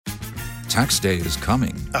Tax day is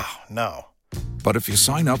coming. Oh, no. But if you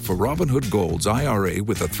sign up for Robinhood Gold's IRA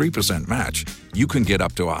with a 3% match, you can get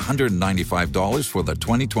up to $195 for the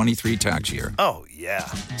 2023 tax year. Oh, yeah.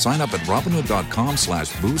 Sign up at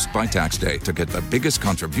Robinhood.com/boost by tax day to get the biggest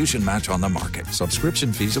contribution match on the market.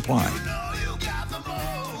 Subscription fees apply.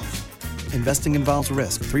 Investing involves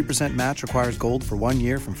risk. 3% match requires gold for 1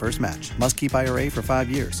 year from first match. Must keep IRA for 5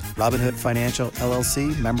 years. Robinhood Financial,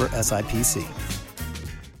 LLC, member SIPC.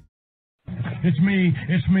 It's me,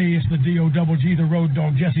 it's the D-O-double-G, the road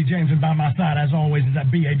dog, Jesse James, and by my side, as always, is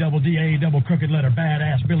that B-A-double-D-A, double crooked letter,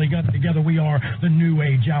 badass Billy Gunn. Together we are the New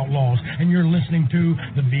Age Outlaws, and you're listening to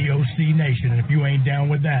the VOC Nation, and if you ain't down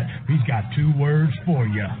with that, he's got 2 words for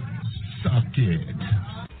you. Suck it.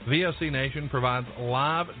 VOC Nation provides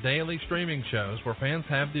live daily streaming shows where fans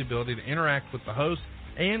have the ability to interact with the hosts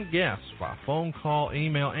and guests by phone call,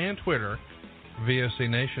 email, and Twitter. VOC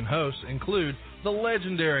Nation hosts include the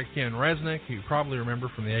legendary Ken Resnick, who you probably remember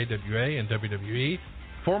from the AWA and WWE,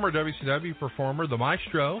 former WCW performer The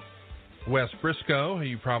Maestro, Wes Briscoe, who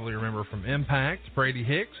you probably remember from Impact, Brady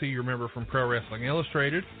Hicks, who you remember from Pro Wrestling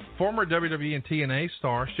Illustrated, former WWE and TNA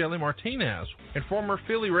star Shelly Martinez, and former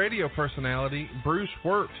Philly radio personality Bruce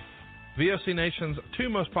Wirt. VOC Nation's 2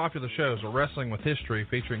 most popular shows are Wrestling with History,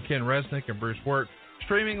 featuring Ken Resnick and Bruce Wirt,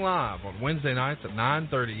 streaming live on Wednesday nights at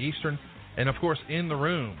 9:30 Eastern, and, of course, In the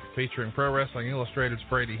Room, featuring Pro Wrestling Illustrated's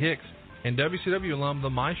Brady Hicks and WCW alum The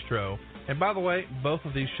Maestro. And, by the way, both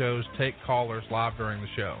of these shows take callers live during the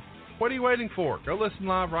show. What are you waiting for? Go listen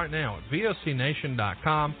live right now at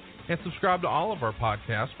VOCNation.com and subscribe to all of our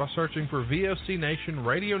podcasts by searching for VOC Nation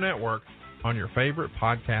Radio Network on your favorite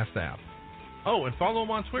podcast app. Oh, and follow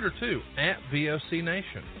them on Twitter, too, at VOC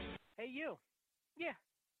Nation. Hey, you. Yeah,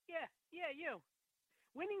 you.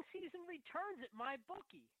 Winning season returns at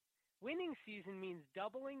MyBookie. Winning season means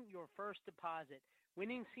doubling your first deposit.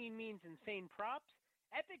 Winning season means insane props,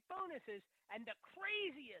 epic bonuses, and the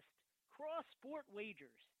craziest cross-sport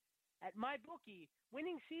wagers. At MyBookie,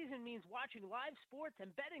 winning season means watching live sports and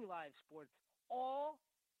betting live sports all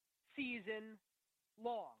season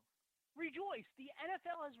long. Rejoice, the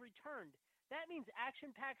NFL has returned. That means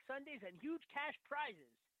action-packed Sundays and huge cash prizes.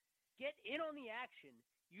 Get in on the action.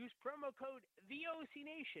 Use promo code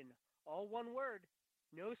VOCNation, all one word,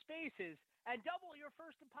 no spaces, and double your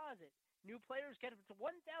first deposit. New players get up to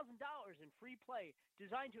 $1,000 in free play,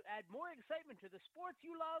 designed to add more excitement to the sports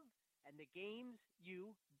you love and the games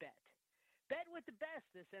you bet. Bet with the best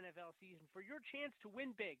this NFL season for your chance to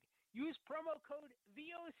win big. Use promo code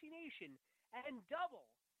VOCNation and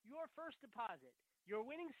double your first deposit. Your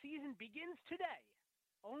winning season begins today,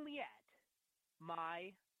 only at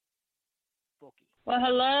MyBookie. Well,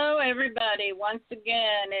 hello, everybody. Once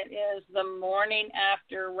again, it is the morning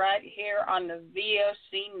after right here on the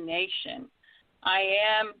VOC Nation. I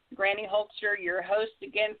am Granny Holster, your host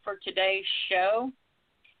again for today's show.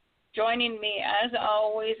 Joining me, as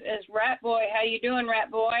always, is Rat Boy. How you doing,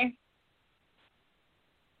 Rat Boy?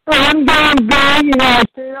 I'm doing good. I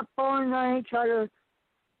stayed up all night, try to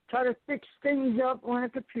fix things up on a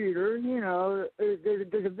computer.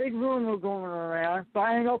 There's a big rumor going around,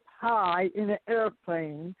 flying up high in an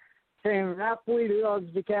airplane, saying Rat Boy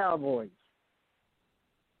loves the Cowboys.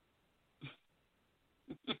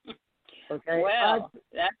 Okay. Well,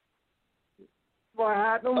 that's what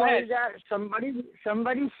happened was that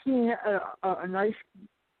somebody seen a nice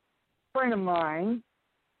friend of mine.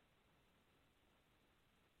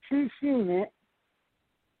 She seen it.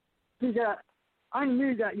 She said, I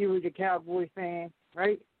knew that you was a Cowboy fan,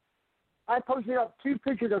 right? I posted up 2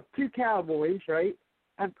 pictures of 2 Cowboys, right?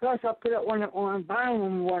 And plus I put up one on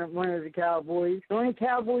buying one of the Cowboys. The only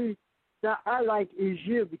Cowboys that I like is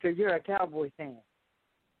you because you're a Cowboy fan.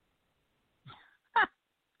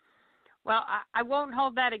 Well, I won't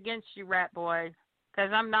hold that against you, Rat Boy,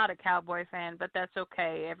 because I'm not a Cowboy fan, but that's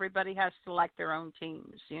okay. Everybody has to like their own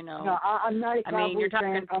teams, you know. No, I'm not a Cowboy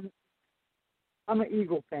fan. I'm an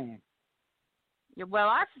Eagle fan. Well,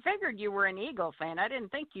 I figured you were an Eagle fan. I didn't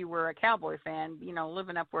think you were a Cowboy fan,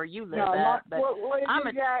 living up where you live at. But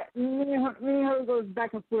me and her goes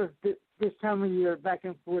back and forth this time of year, back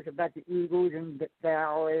and forth about the Eagles and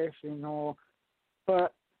Dallas and all.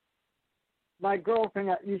 But my girlfriend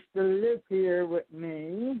that used to live here with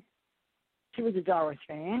me, she was a Dallas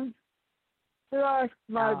fan. Plus,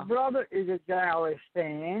 my brother is a Dallas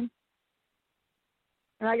fan.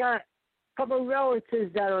 And I got a couple of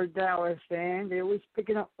relatives that are Dallas fans. They're always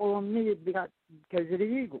picking up on me because of the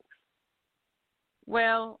Eagles.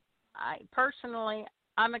 Well,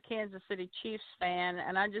 I'm a Kansas City Chiefs fan,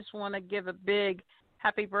 and I just want to give a big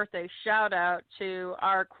happy birthday shout-out to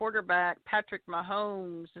our quarterback, Patrick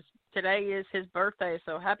Mahomes. today is his birthday.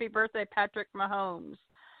 So happy birthday, Patrick Mahomes.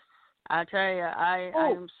 I tell you, I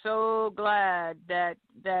am so glad that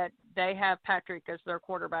they have Patrick as their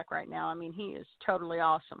quarterback right now. I mean, he is totally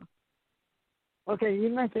awesome. Okay, you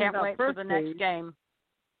mentioned Can't about wait birthdays. for the next game.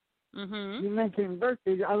 You mentioned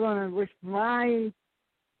birthdays. I want to wish my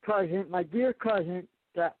cousin, my dear cousin,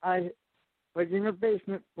 that I was in the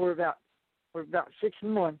basement for about 6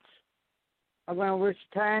 months. I want to wish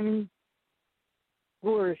Tammy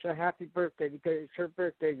Boris a happy birthday because it's her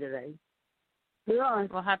birthday today.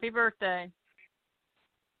 Well, happy birthday.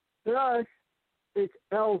 Plus, it's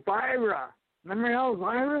Elvira. Remember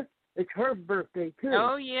Elvira? It's her birthday, too.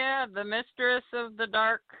 Oh, yeah, the Mistress of the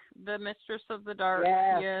Dark. The Mistress of the Dark.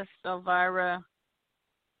 Yes, Elvira.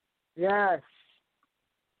 Yes.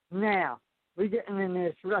 Now, we're getting into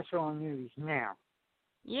this wrestling news now.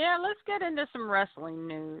 Yeah, let's get into some wrestling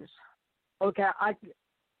news. Okay,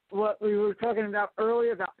 what we were talking about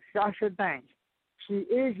earlier about Sasha Banks. She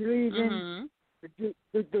is leaving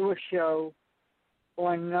to do a show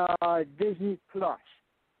on Disney Plus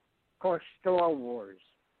called Star Wars.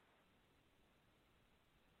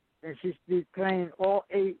 And she's be playing all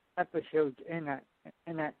 8 episodes in that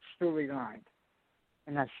storyline.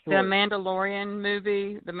 In that story. The Mandalorian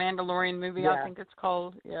movie, yeah. I think it's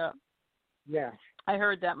called. Yeah. Yes. I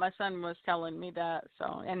heard that. My son was telling me that.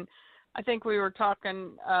 So, and I think we were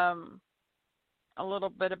talking a little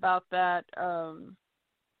bit about that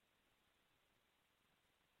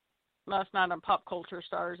last night on Pop Culture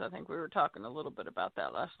Stars. I think we were talking a little bit about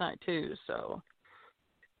that last night too. So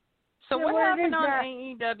what happened on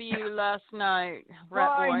AEW last night,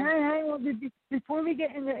 Rat Boy? Hang on. Before we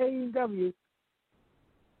get into AEW,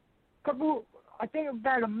 I think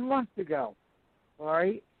about a month ago, all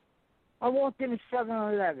right, I walked into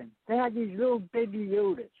 7-Eleven. They had these little baby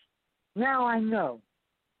Yodas. Now I know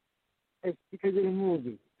it's because of the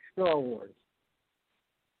movie, Star Wars.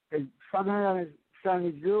 7-Eleven is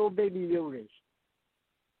selling these little baby Yodas.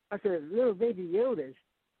 I said, little baby Yodas?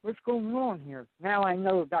 What's going on here? Now I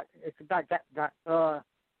know about that.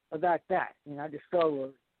 You know, the Star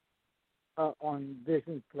Wars on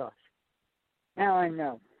Disney Plus. Now I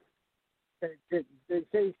know. They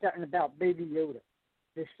say something about Baby Yoda.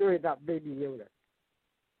 The story about Baby Yoda.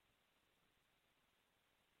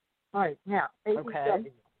 All right, now AEW.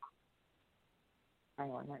 Okay. Hang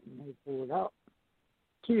on, let me pull it up.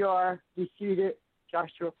 TR defeated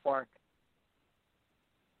Joshua Park.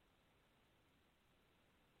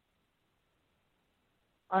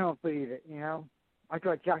 I don't believe it, you know. I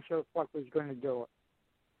thought Joshua Park was going to do it.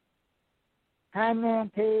 Hangman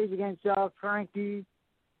Page against Frankie,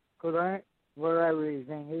 correct? Whatever his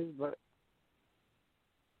name is, but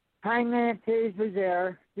Hangman Page was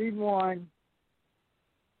there. He won.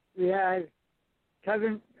 We had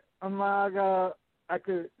Kevin Umaga at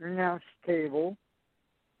the announce table.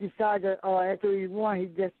 Decided, after he won, he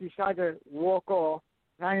just decided to walk off.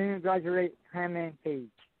 And I didn't congratulate Hangman Page.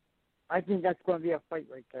 I think that's going to be a fight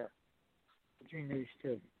right there between these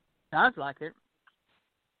two. Sounds like it.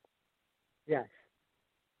 Yes.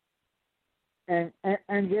 And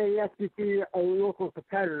JF to be a local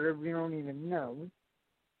competitor we don't even know.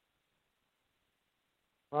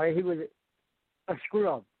 Right? He was a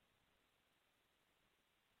scrub.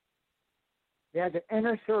 They had the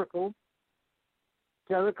inner circle,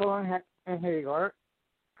 Jericho and Hagar.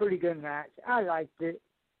 Pretty good match. I liked it.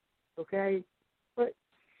 Okay? But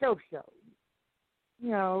so-so.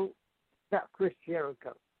 You know, about Chris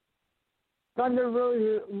Jericho. Thunder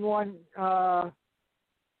Rosa won,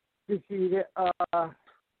 defeated,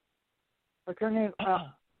 what's her name?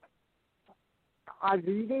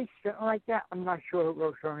 Azides, something like that. I'm not sure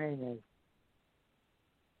what her name is.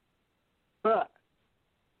 But,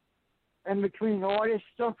 in between all this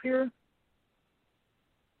stuff here,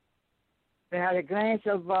 they had a glance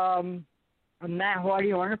of Matt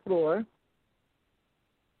Hardy on the floor.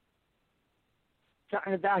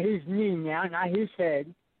 Something about his knee now, not his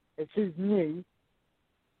head. It's his knee.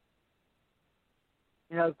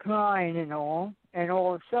 You know, crying and all. And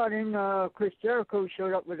all of a sudden, Chris Jericho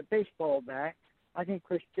showed up with a baseball bat. I think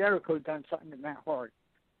Chris Jericho done something to Matt Hardy.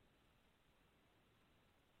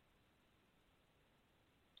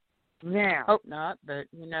 Now. Hope not, but,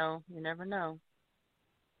 you know, you never know.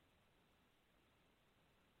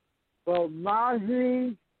 Well,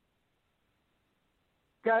 Mosley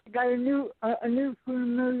got a new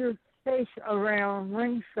familiar face around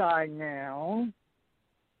ringside now.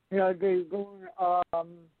 You know, they're going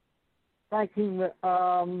fighting with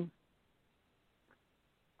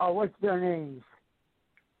what's their names?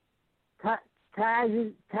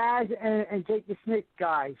 Taz and Jake the Snake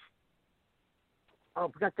guys. I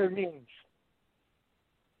forgot their names.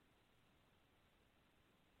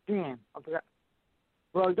 damn. I forgot.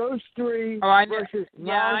 Well, those three versus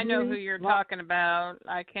yeah, I know who you're talking about.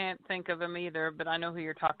 I can't think of him either, but I know who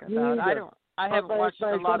you're talking about. I haven't watched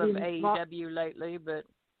a lot of AEW lately, but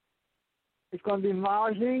it's going to be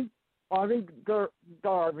Margie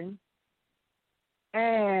Garvin,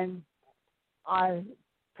 and I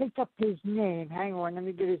picked up his name. Hang on, let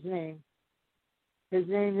me get his name. His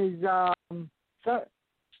name is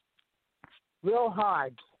Will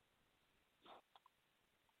Hodge.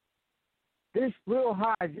 This Will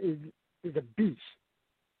Hodge is a beast.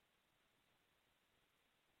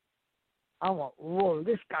 I went, whoa,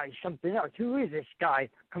 this guy's something else. Who is this guy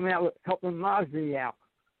coming out with helping Mosley out?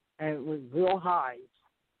 And it was Will Hodge.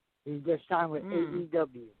 He just signed with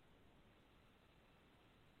AEW.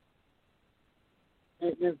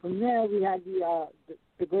 And then from there, we had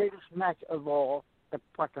the greatest match of all, the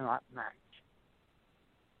parking lot match.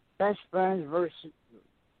 Best Friends versus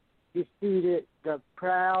defeated the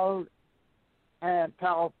proud and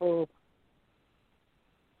powerful,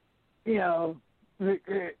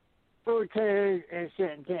 Ortez and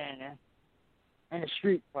Santana in a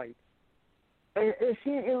street fight.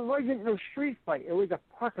 It wasn't no street fight. It was a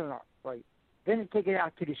parking lot fight. Then they take it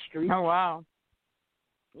out to the street. Oh, wow.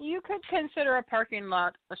 You could consider a parking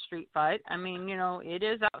lot a street fight. I mean, it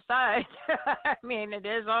is outside. I mean, it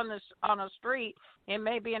is on a street. It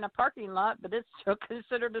may be in a parking lot, but it's still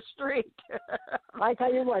considered a street. I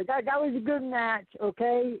tell you what, that was a good match,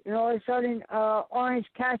 okay? All of a sudden, Orange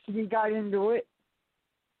Cassidy got into it,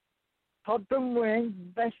 helped them win,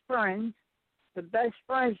 best friends. The best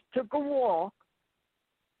friends took a walk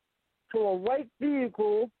to a white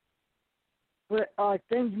vehicle with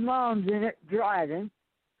Thing's mom's in it driving.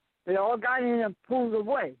 They all got in and pulled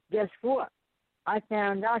away. Guess what? I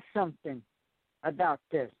found out something about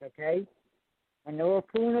this, okay? And they were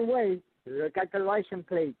pulling away. Look at the license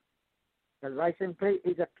plate. The license plate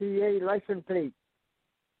is a PA license plate.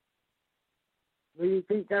 Where do you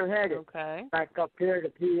think they're headed? Okay. Back up here to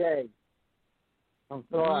PA. From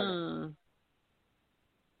Florida.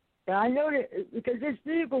 And I noticed, because this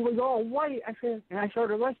vehicle was all white, I said, and I saw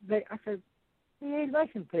the license plate, I said, PA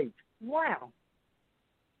license plates. Wow.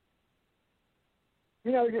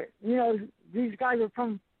 These guys are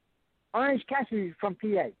from, Orange Cassidy's from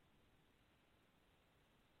PA.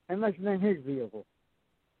 It must have been his vehicle.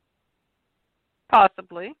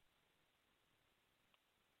 Possibly.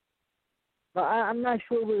 But I'm not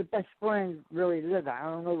sure where the best friends really live at. I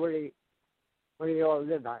don't know where they all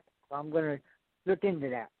live at. So I'm going to look into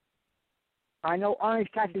that. I know Orange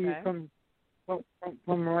Cassidy is from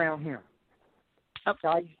around here. Oh,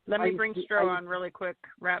 so let me bring Stro on really quick,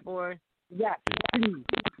 Rat Boy. Yeah, please.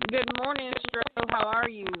 Good morning, Stro. How are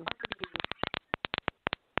you?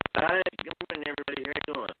 Hi, good morning, everybody. How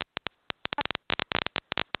you doing?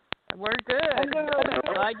 We're good.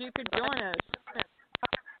 Glad you could join us.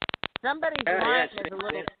 Somebody's line is a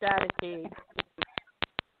little staticky.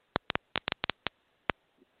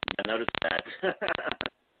 I noticed that.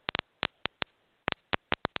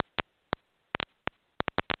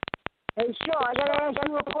 Hey, sure, I gotta ask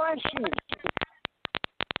you a question.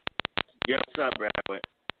 Yeah, what's up, Brad?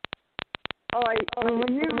 All right, when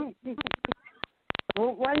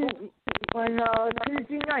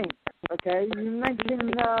Tuesday night, okay, you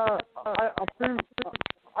mentioned a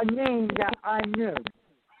name that I knew,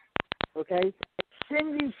 okay,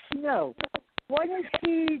 Cindy Snow. Wasn't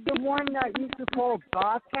she the one that used to call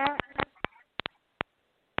Bobcat?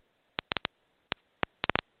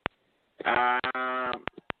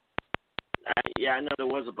 Yeah, I know there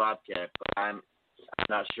was a Bobcat, but I'm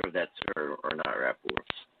not sure if that's her or not, Rapport.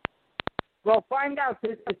 Well, find out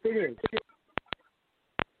if it is.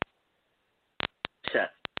 Yeah.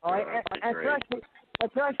 All right, and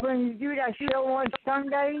plus, when you do that show on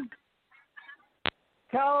Sunday,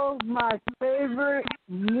 tell my favorite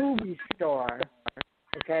movie star,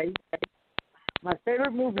 okay? My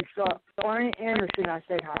favorite movie star, Arnie Anderson, I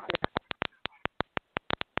say hi.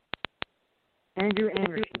 Andrew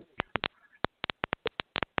Anderson.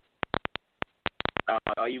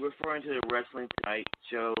 Are you referring to the Wrestling Tonight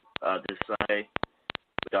show this Sunday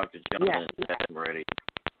with Dr. John and Adam Moretti?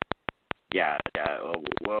 Yeah. Well,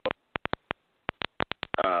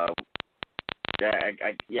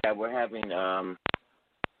 we're having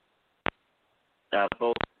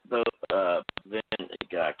both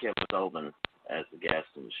Kevin Sullivan as the guest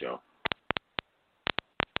on the show.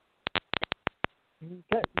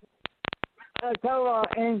 Tell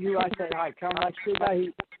Andrew I said hi. Tell him I still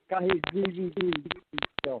got his DVD.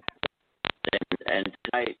 So. And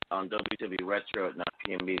tonight on WW Retro at 9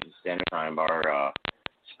 p.m. Eastern Standard Time, our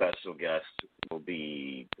special guest will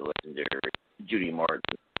be the legendary Judy Martin.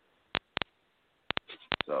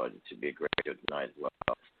 so it should be a great show tonight as well.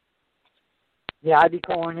 Yeah, I'll be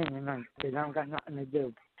calling in tonight because I don't got nothing to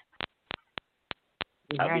do.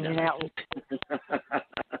 I'll be hanging out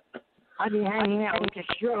with the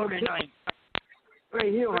show tonight.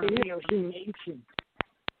 Right here on VOC Nation.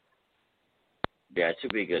 Yeah, it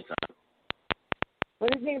should be a good time.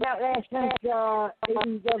 What do you think about last night's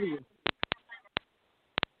AEW?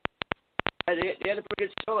 They had a pretty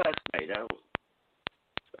good show last night.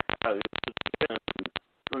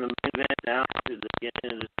 From the main event down to the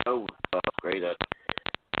beginning of the show was great.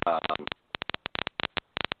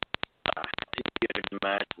 The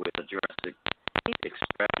match with Jurassic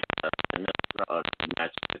Express, another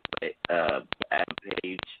match with Adam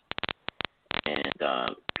Page and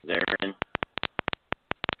Zarin,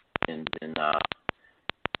 and then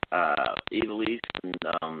Evil East and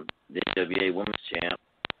the NWA Women's Champ.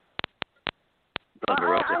 I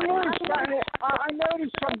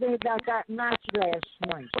noticed something about that match last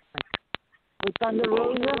night with Thunder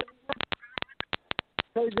Rosa.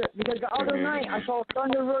 Because the other night I saw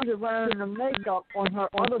Thunder Rosa wearing the makeup on her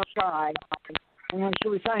other side, and when she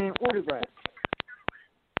was signing autographs.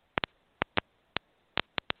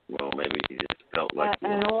 Well, maybe he just felt like.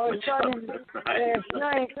 And all of a sudden, last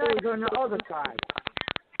night it was on the other side.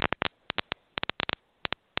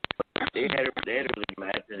 They had a really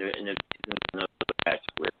match in the match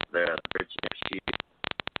with Rich and she.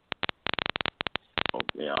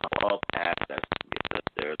 You know, all past that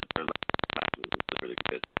their match was really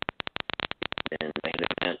good. And the main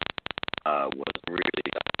event was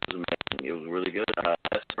amazing. It was really good.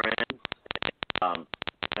 Best friend.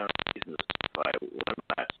 Season fight one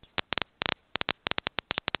match.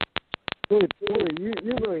 Good,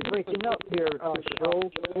 you're really breaking up here, Joe.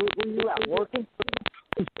 Were you out working?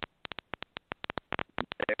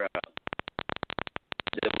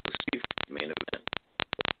 It was the Steve main event,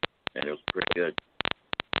 and it was pretty good.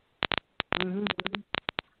 Mm-hmm.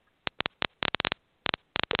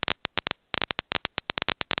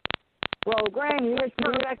 Well, Granny, let's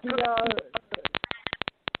go back to the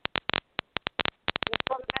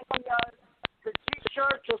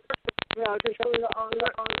T-shirts. Just go to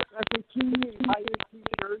the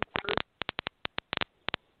T-shirts.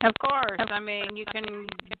 Of course. I mean, you can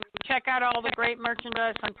check out all the great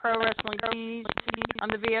merchandise on Pro Wrestling Tees on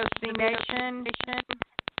the VOC Nation.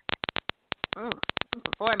 Ooh,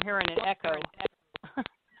 boy, I'm hearing an echo.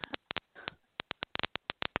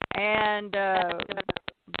 And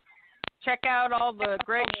check out all the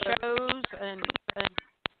great shows and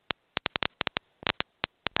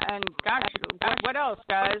gosh, what else,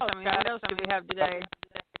 guys? I mean, what else do we have today?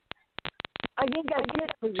 I think that's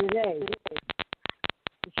it for today.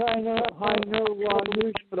 So I know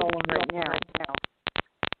news flowing right now.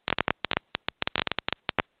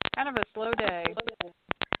 Kind of a slow day.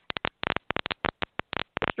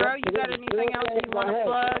 Stro, you got anything else you want to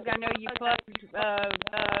plug? I know you plugged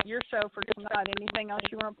your show for tonight. Anything else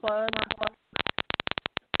you want to plug?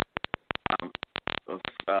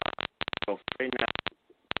 Well, right now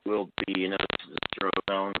will be another Stro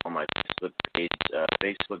Zone on my Facebook page,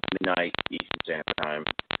 Facebook midnight Eastern Standard Time.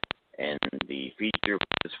 And the feature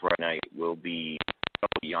this Friday night will be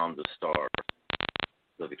Beyond the Stars.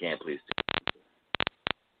 So if you can, please do.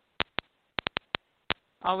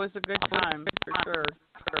 Always a good time, for sure.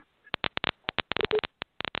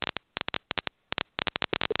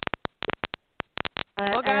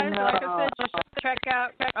 Well, guys, like I said, just check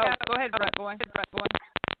out. Go ahead, Brett. Go ahead.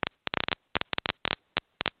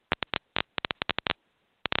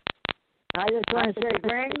 I just want to say,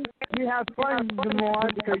 Granny, you have fun tomorrow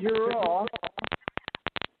because you're off.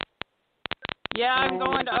 Yeah, I'm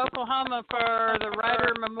going to Oklahoma for the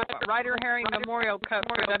Ryder Herring Memorial Cup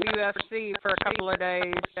for WFC for a couple of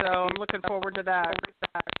days, so I'm looking forward to that.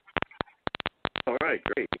 All right,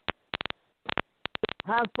 great.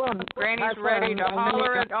 Have fun. Granny's ready to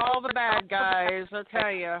holler at all the bad guys. I'll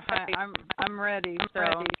tell you, I'm ready.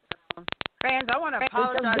 So, fans, I want to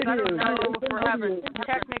apologize. I don't know if we're having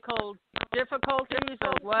technical difficulties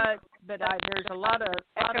or what, but there's a lot of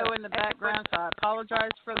echo in the background, so I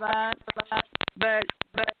apologize for that. But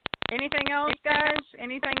anything else, guys?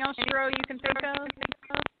 Anything else, Shiro, you can think of?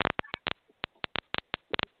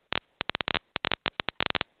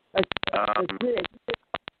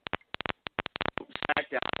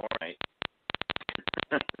 SmackDown, all right.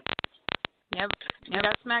 Yep, you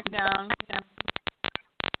got SmackDown. Yep.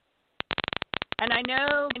 And I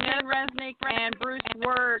know Ken Resnick and Bruce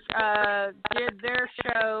Wirt did their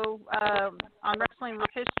show on Wrestling with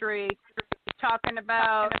History, talking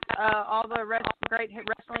about all the great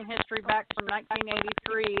wrestling history back from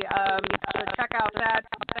 1983. So check out that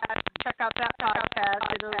podcast.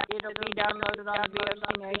 It'll be downloaded on the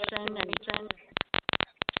VOC Nation, and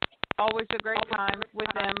always a great time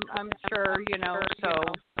with them, I'm sure, so.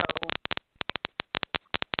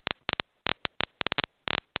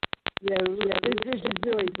 Yeah, this is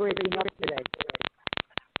really breaking up today.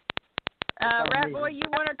 Rat Boy, you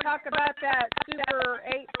want to talk about that Super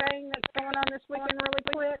 8 thing that's going on this weekend really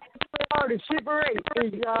quick? Oh, the Super 8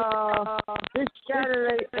 is this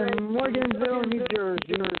Saturday in Morganville, New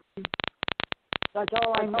Jersey. That's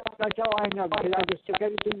all I know because I just took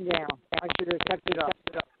everything down. I should have kept it up.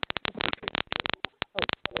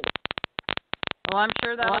 Well, I'm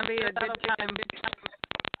sure that'll be a good time.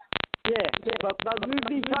 Yeah, but we'll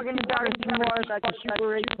be talking about it tomorrow, about the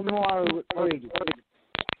Super 8 tomorrow already.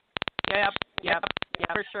 Yep,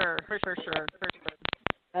 for sure.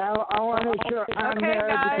 I want to make sure I'm there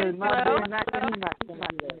because my boy Matt and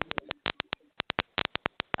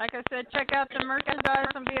like I said, check out the merchandise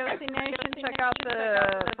on VOC Nation. Check out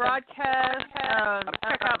the broadcast.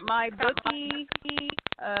 Check out my bookie.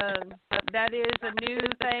 That is a new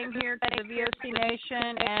thing here to the VOC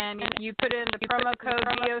Nation, and if you put in the promo code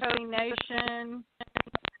VOC Nation.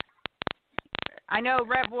 I know,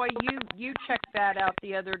 Rat Boy, you checked that out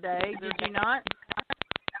the other day, did you not?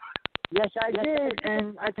 Yes, I did,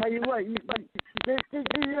 and I tell you what,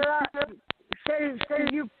 say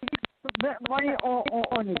you bet money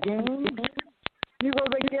on the game, you go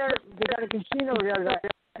right there, they got a casino, they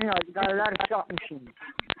got a lot of slot machines.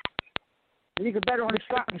 You can bet on the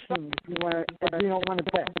slot machine if you don't want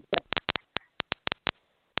to bet.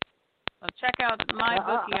 Well, check out my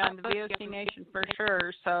bookie on the VOC Nation for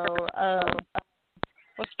sure. So,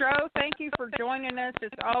 well, Stro, thank you for joining us.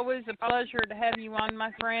 It's always a pleasure to have you on,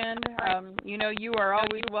 my friend. You are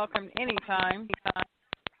always welcome anytime.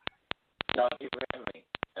 Thank you for having me.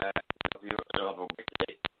 You have a great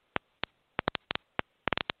day.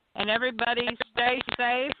 And everybody stay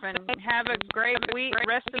safe and have a great week,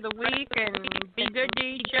 rest of the week, and be good to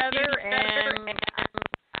each other. And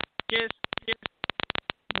just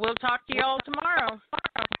we'll talk to you all tomorrow.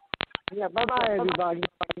 Yeah, bye-bye, everybody.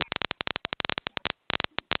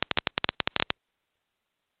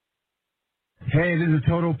 Hey, this is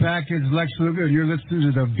Total Package Lex Luger, and you're listening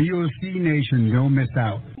to the VOC Nation. Don't miss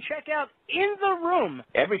out. Check out In the Room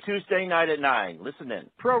Every Tuesday night at 9. Listen in.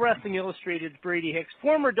 Pro Wrestling Illustrated's Brady Hicks,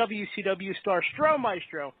 former WCW star Stro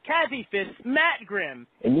Maestro, Kathy Fitz, Matt Grimm.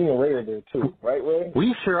 And you and Ray are there too, right, Ray?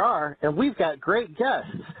 We sure are, and we've got great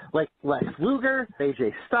guests like Lex Luger,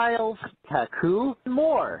 AJ Styles, Taku, and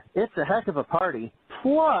more. It's a heck of a party.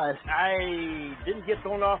 Plus, I didn't get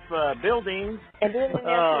thrown off buildings. And then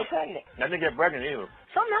I didn't get pregnant either.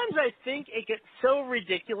 Sometimes I think it gets so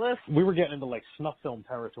ridiculous. We were getting into like snuff film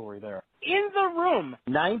territory there. In the Room.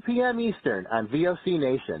 9 p.m. Eastern on VOC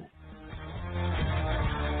Nation.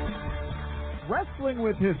 Wrestling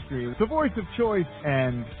with History, the voice of choice,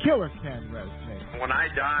 and Killer Ken Resnick. When I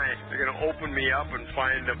die, they're going to open me up and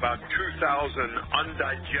find about 2,000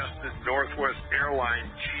 undigested Northwest Airlines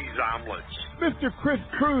cheese omelets. Mr. Chris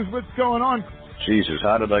Cruz, what's going on? Jesus,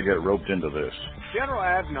 how did I get roped into this? General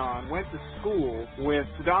Adnan went to school with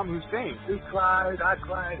Saddam Hussein. He cried, I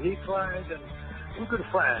cried, he cried, and we're good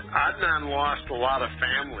friends. Adnan lost a lot of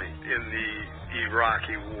family in the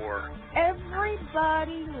Iraqi war.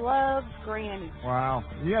 Everybody loves Granny. Wow.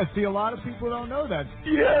 Yeah, see, a lot of people don't know that.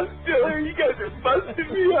 Yes, Diller, you guys are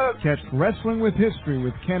busting me up. Catch Wrestling with History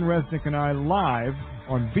with Ken Resnick and I live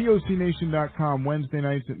on VOCNation.com Wednesday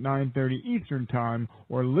nights at 9:30 Eastern Time,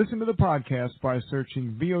 or listen to the podcast by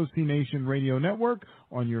searching VOC Nation Radio Network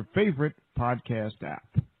on your favorite podcast app.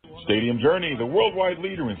 Stadium Journey, the worldwide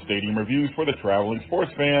leader in stadium reviews for the traveling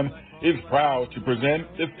sports fan, is proud to present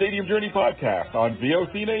the Stadium Journey podcast on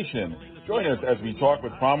VOC Nation. Join us as we talk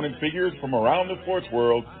with prominent figures from around the sports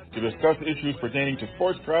world to discuss issues pertaining to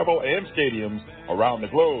sports travel and stadiums around the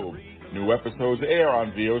globe. New episodes air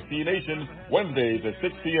on VOC Nation Wednesdays at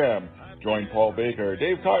 6 p.m. Join Paul Baker,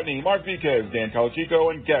 Dave Cotney, Mark Viquez, Dan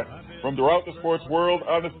Calachico, and guests from throughout the sports world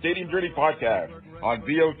on the Stadium Journey podcast on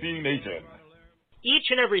VOC Nation.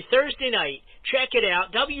 Each and every Thursday night, check it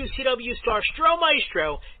out, WCW star Stro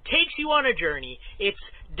Maestro takes you on a journey. It's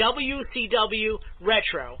WCW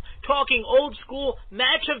Retro, talking old school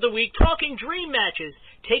match of the week, talking dream matches,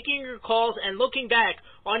 taking your calls and looking back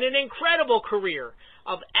on an incredible career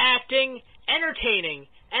of acting, entertaining,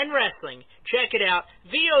 and wrestling. Check it out,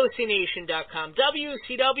 VOCNation.com,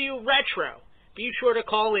 WCW Retro. Be sure to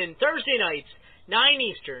call in Thursday nights, 9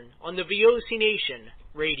 Eastern, on the VOC Nation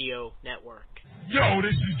Radio Network. Yo,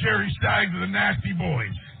 this is Jerry Stein of the Nasty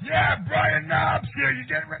Boys. Yeah, Brian Knobs here. You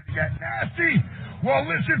getting ready to get nasty? Well,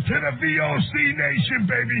 listen to the VOC Nation,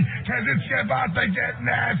 baby, because it's about to get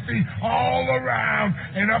nasty all around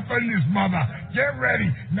and up in this mother. Get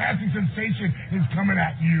ready. Nasty Sensation is coming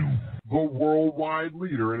at you. The worldwide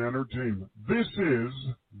leader in entertainment. This is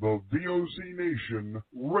the VOC Nation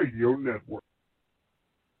Radio Network.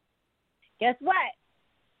 Guess what?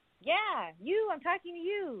 Yeah, I'm talking to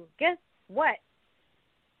you. Guess what?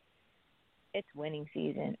 It's winning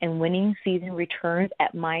season, and winning season returns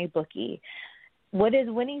at MyBookie. What does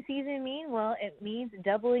winning season mean? Well, it means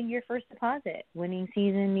doubling your first deposit. Winning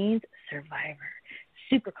season means Survivor,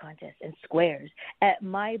 Super Contest, and Squares. At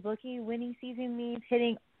MyBookie, winning season means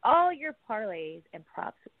hitting all your parlays and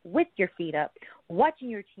props with your feet up, watching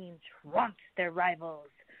your team trump their rivals.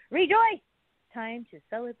 Rejoice! Time to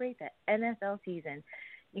celebrate the NFL season.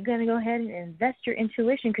 You're going to go ahead and invest your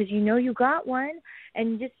intuition because you know you got one,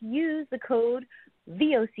 and just use the code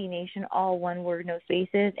VOC Nation, all one word, no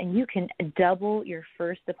spaces, and you can double your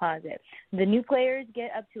first deposit. The new players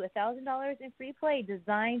get up to $1,000 in free play,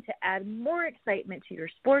 designed to add more excitement to your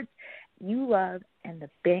sports you love and the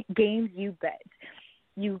games you bet.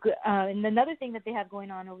 And another thing that they have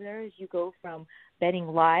going on over there is you go from betting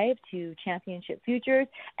live to championship futures.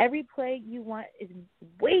 Every play you want is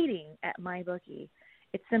waiting at MyBookie.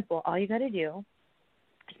 It's simple. All you got to do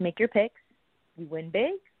is make your picks, you win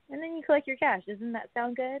big, and then you collect your cash. Doesn't that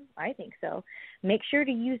sound good? I think so. Make sure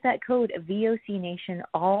to use that code VOC Nation,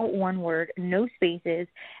 all one word, no spaces,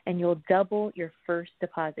 and you'll double your first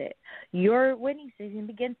deposit. Your winning season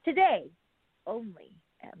begins today, only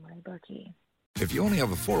at MyBookie. If you only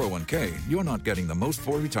have a 401k, you're not getting the most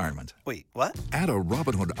for retirement. Wait, what? Add a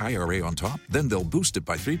Robinhood IRA on top, then they'll boost it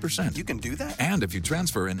by 3%. You can do that? And if you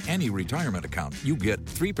transfer in any retirement account, you get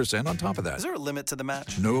 3% on top of that. Is there a limit to the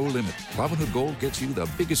match? No limit. Robinhood Gold gets you the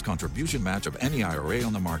biggest contribution match of any IRA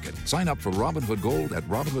on the market. Sign up for Robinhood Gold at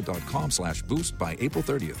Robinhood.com/boost by April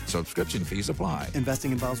 30th. Subscription fees apply.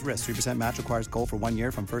 Investing involves risk. 3% match requires gold for 1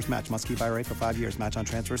 year from first match. Must keep IRA for 5 years. Match on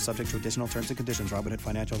transfers subject to additional terms and conditions. Robinhood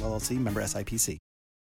Financial LLC, member SIPC.